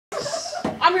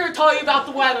tell you about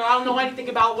the weather. I don't know anything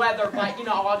about weather, but, you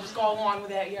know, I'll just go along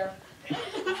with it here.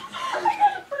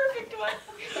 Perfect one.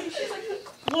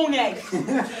 Lunes.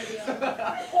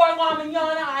 Por la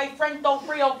mañana hay frento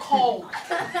frío cold.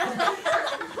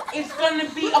 It's going to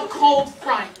be a cold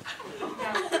front.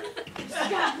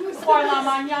 Por la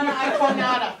mañana hay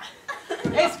tornado.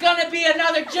 It's going to be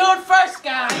another June 1st,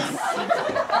 guys.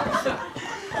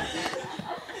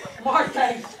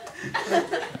 Martes.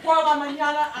 Por la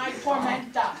mañana hay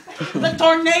tormenta. The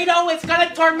tornado is going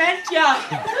to torment ya.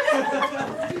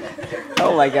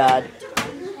 Oh my God.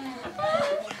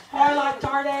 Por la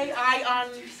tarde hay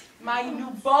my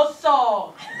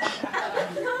nuboso.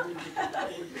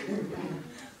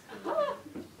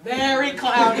 Very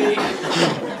cloudy.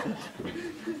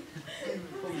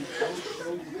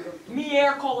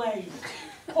 Miércoles.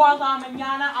 Por la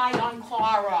mañana hay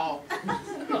claro.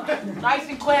 Nice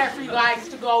and clear for you guys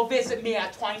to go visit me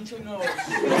at 22 News.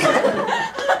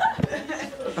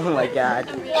 Oh my God.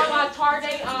 Por la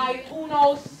tarde hay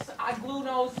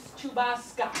algunos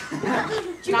chubasca.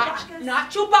 Not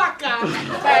Chewbacca.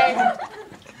 Okay.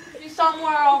 He's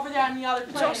somewhere over there on the other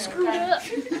planet.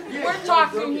 Okay? We're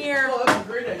talking here. Oh, that's a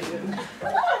great idea.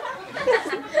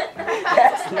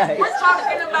 That's nice. We're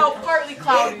talking about partly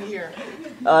cloudy here.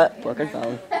 Broken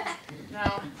phone.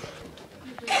 No.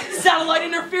 Satellite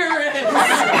interference!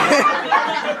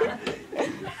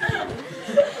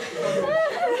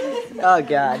 Oh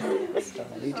God.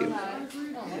 You too.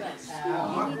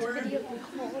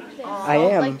 I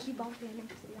am.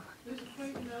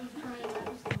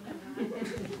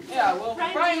 Yeah, well,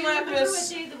 Brian Lapis. What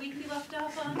day of the week we left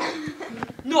off on?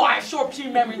 No, I have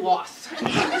short-term memory loss.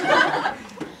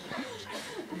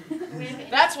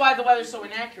 That's why the weather's so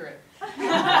inaccurate.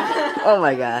 Oh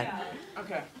my God.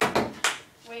 Okay.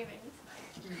 Waving.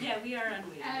 Yeah, we are on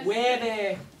waving.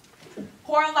 Waving.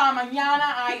 Por la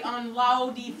mañana hay un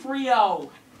lado de frío.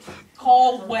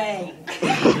 Cold way.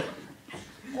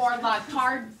 Por la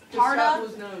tarda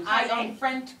hay un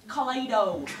frente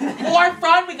cálido. Warm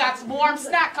front, we got some warm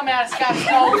snack coming out of Scott's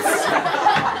nose.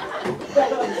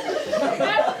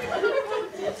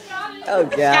 Oh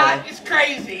God. Scott is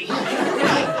crazy.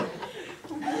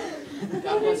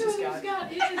 God bless you, Scott.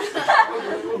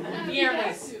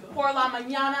 Viernes. Por la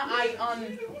mañana hay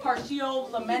un parcial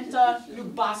lamenta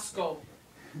nubasco.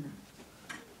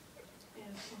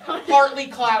 Partly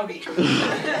cloudy.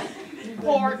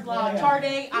 Por la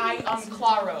tarde hay un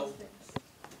claro.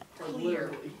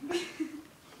 Clear.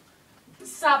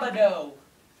 Sábado.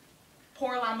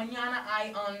 Por la mañana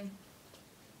hay un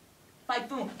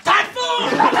typhoon. Typhoon!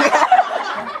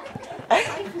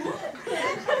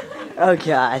 Oh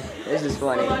God. This is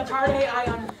Por funny. la tarde hay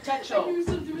un techo.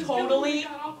 Totally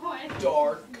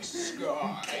dark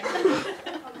sky.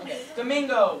 Okay.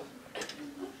 Domingo.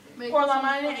 Por la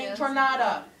mañana hay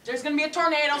tornado. There's going to be a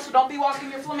tornado, so don't be walking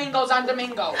your flamingos on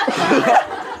Domingo.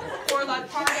 Por la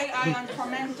tarde hay un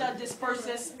tormenta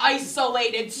disperses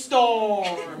isolated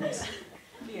storms.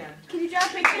 Yeah. Can you draw a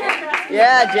picture?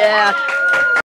 Yeah, Jack.